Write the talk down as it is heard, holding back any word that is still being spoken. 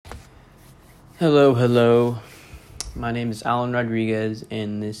Hello. My name is Alan Rodriguez,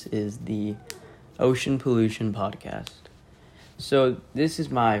 and this is the Ocean Pollution Podcast. So, this is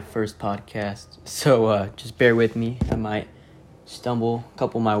my first podcast, so just bear with me. I might stumble a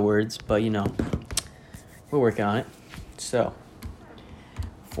couple of my words, but we're working on it. So,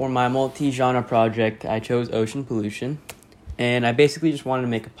 for my multi-genre project, I chose ocean pollution, and I basically just wanted to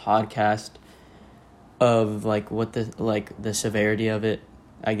make a podcast of what the severity of it,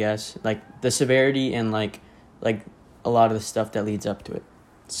 I guess, the severity and like a lot of the stuff that leads up to it.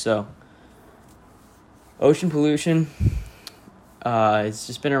 So, ocean pollution, it's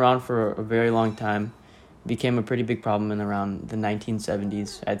just been around for a very long time. It became a pretty big problem in around the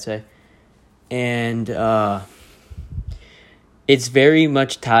 1970s, I'd say. And it's very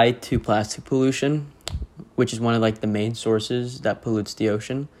much tied to plastic pollution, which is one of the main sources that pollutes the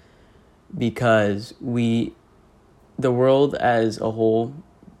ocean, because the world as a whole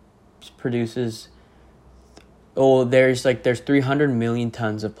produces there's 300 million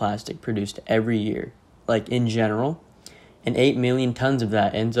tons of plastic produced every year, in general, and 8 million tons of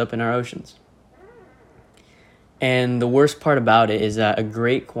that ends up in our oceans. And the worst part about it is that a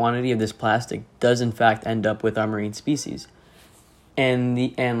great quantity of this plastic does in fact end up with our marine species. And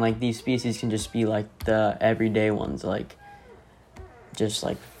these species can just be the everyday ones, just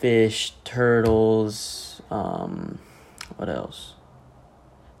fish, turtles, what else?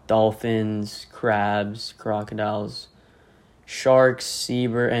 Dolphins, crabs, crocodiles, sharks,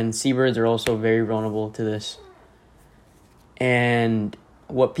 seabirds are also very vulnerable to this. And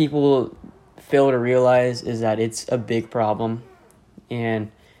what people fail to realize is that it's a big problem.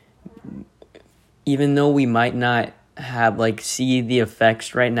 And even though we might not have see the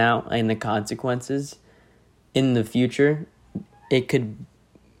effects right now and the consequences in the future, it could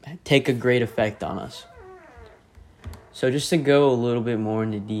take a great effect on us. So just to go a little bit more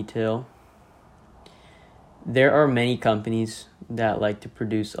into detail, there are many companies that like to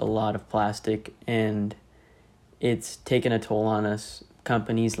produce a lot of plastic, and it's taken a toll on us.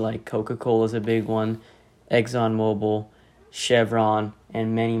 Companies like Coca-Cola is a big one, ExxonMobil, Chevron,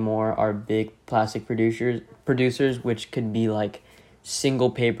 and many more are big plastic producers, which could be single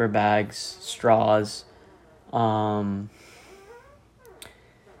paper bags, straws, or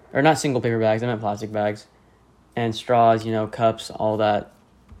not single paper bags, I meant plastic bags, and straws, cups, all that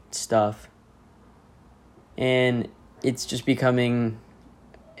stuff. And it's becoming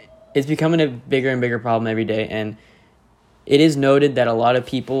a bigger and bigger problem every day. And it is noted that a lot of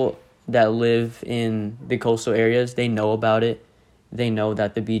people that live in the coastal areas, they know about it. They know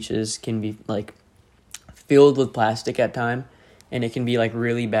that the beaches can be filled with plastic at time, and it can be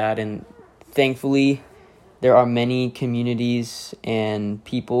really bad. And thankfully, there are many communities and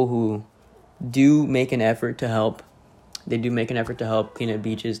people who do make an effort to help. They do make an effort to help clean up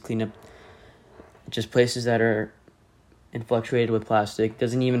beaches, clean up just places that are influctuated with plastic.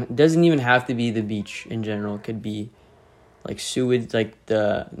 Doesn't even have to be the beach in general. It could be sewage,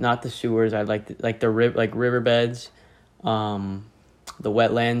 not the sewers. I the riverbeds, the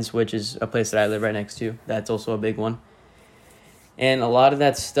wetlands, which is a place that I live right next to. That's also a big one. And a lot of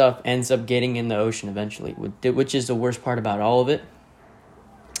that stuff ends up getting in the ocean eventually, which is the worst part about all of it.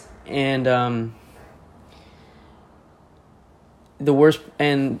 And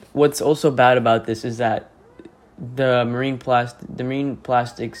what's also bad about this is that the marine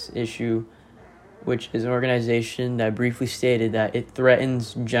plastics issue, which is an organization that briefly stated that it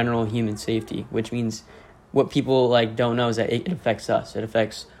threatens general human safety, which means what people don't know is that it affects us. It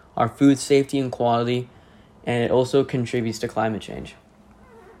affects our food safety and quality, and it also contributes to climate change.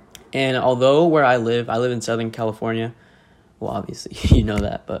 And although where I live in Southern California, well, obviously, you know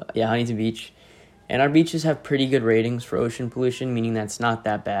that, but yeah, Huntington Beach. And our beaches have pretty good ratings for ocean pollution, meaning that's not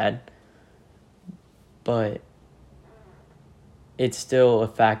that bad. But it's still a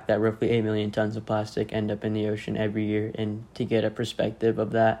fact that roughly 8 million tons of plastic end up in the ocean every year. And to get a perspective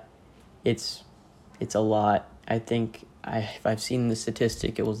of that, it's a lot. I think if I've seen the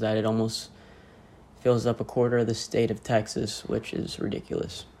statistic, it was that it almost fills up a quarter of the state of Texas, which is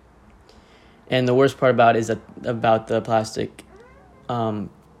ridiculous. And the worst part about the plastic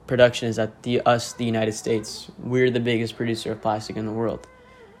production is that the United States, we're the biggest producer of plastic in the world.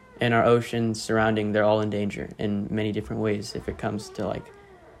 And our oceans surrounding, they're all in danger in many different ways if it comes to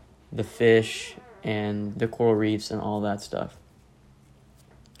the fish and the coral reefs and all that stuff.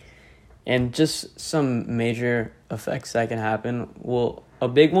 And just some major effects that can happen. Well, a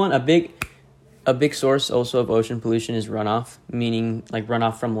big source also of ocean pollution is runoff, meaning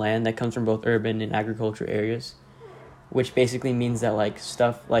runoff from land that comes from both urban and agriculture areas, which basically means that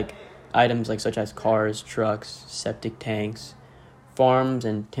stuff items such as cars, trucks, septic tanks, farms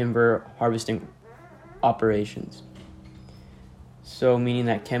and timber harvesting operations. So meaning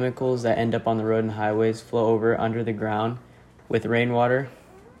that chemicals that end up on the road and highways flow over under the ground with rainwater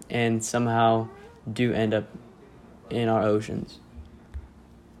and somehow do end up in our oceans.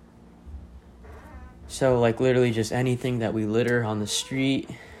 So like literally just anything that we litter on the street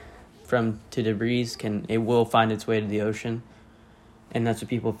from to debris it will find its way to the ocean. And that's what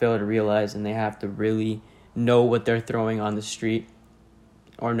people fail to realize, and they have to really know what they're throwing on the street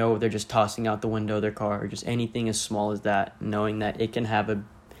or know what they're just tossing out the window of their car or just anything as small as that, knowing that it can have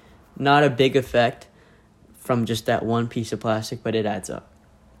not a big effect from just that one piece of plastic, but it adds up.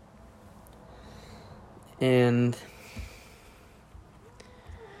 And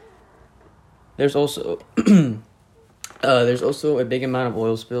there's also a big amount of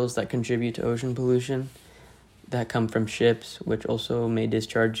oil spills that contribute to ocean pollution that come from ships, which also may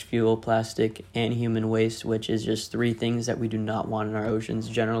discharge fuel, plastic, and human waste, which is just 3 things that we do not want in our oceans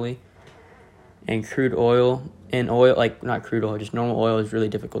generally. And crude oil, not crude oil, just normal oil is really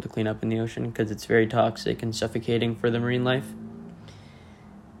difficult to clean up in the ocean because it's very toxic and suffocating for the marine life.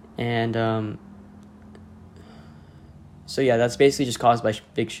 And so yeah, that's basically just caused by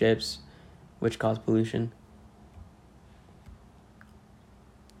big ships, which cause pollution.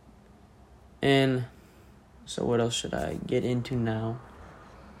 And so what else should I get into now?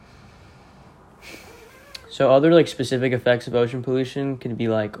 So other specific effects of ocean pollution can be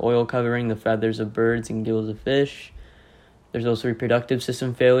oil covering the feathers of birds and gills of fish. There's also reproductive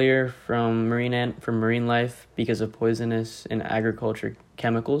system failure from marine life because of poisonous and agriculture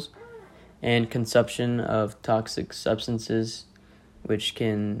chemicals, and consumption of toxic substances which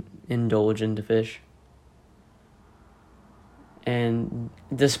can indulge into fish. And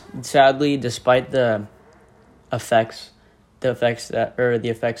sadly, despite the effects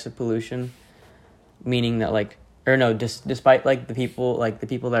of pollution, meaning that despite the people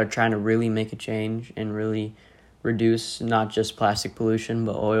that are trying to really make a change and really reduce not just plastic pollution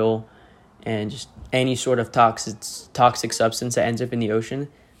but oil and just any sort of toxic substance that ends up in the ocean,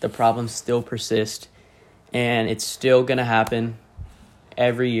 the problems still persist, and it's still gonna happen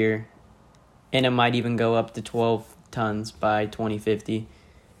every year, and it might even go up to 12 tons by 2050,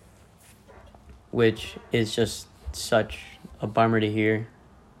 which is just such a bummer to hear.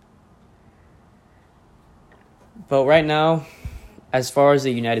 But right now, as far as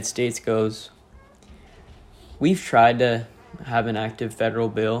the United States goes, we've tried to have an active federal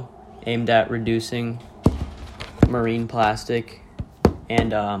bill aimed at reducing marine plastic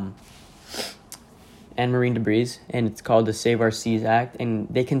and marine debris, and it's called the Save Our Seas Act, and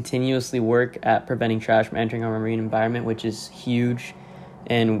they continuously work at preventing trash from entering our marine environment, which is huge,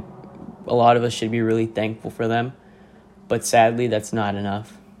 and a lot of us should be really thankful for them, but sadly that's not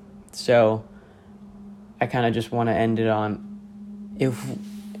enough. So I kind of just want to end it on,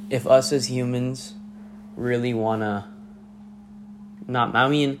 if us as humans really want to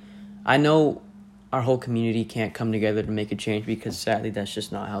I know our whole community can't come together to make a change because sadly that's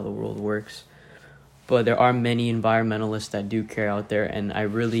just not how the world works. But there are many environmentalists that do care out there, and I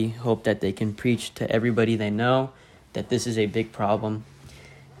really hope that they can preach to everybody they know that this is a big problem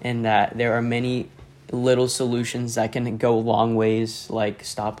and that there are many little solutions that can go long ways, like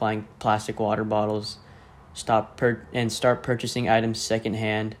stop buying plastic water bottles, start purchasing items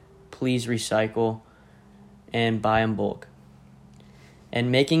secondhand, please recycle, and buy in bulk. And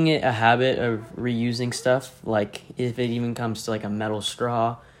making it a habit of reusing stuff, like if it even comes to a metal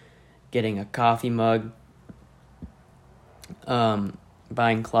straw, getting a coffee mug,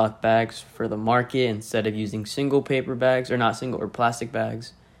 buying cloth bags for the market instead of using single paper bags, or plastic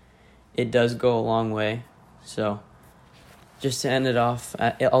bags, it does go a long way. So just to end it off,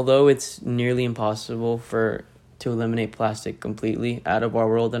 although it's nearly impossible to eliminate plastic completely out of our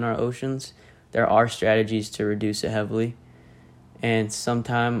world and our oceans, there are strategies to reduce it heavily. And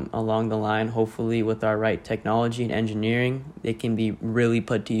sometime along the line, hopefully with our right technology and engineering, it can be really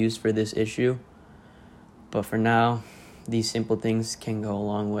put to use for this issue. But for now, these simple things can go a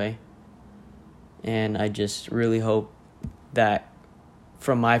long way. And I just really hope that,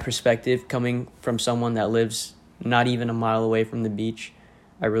 from my perspective, coming from someone that lives not even a mile away from the beach,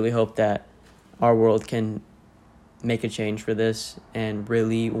 I really hope that our world can make a change for this and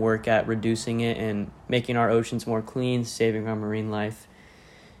really work at reducing it and making our oceans more clean, saving our marine life,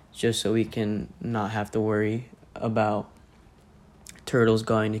 just so we can not have to worry about turtles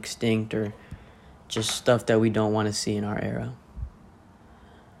going extinct or just stuff that we don't want to see in our era.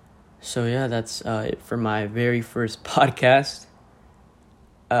 So yeah, that's it for my very first podcast.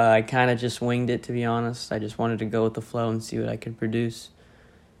 I kind of just winged it, to be honest. I just wanted to go with the flow and see what I could produce.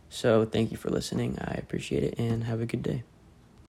 So thank you for listening. I appreciate it, and have a good day.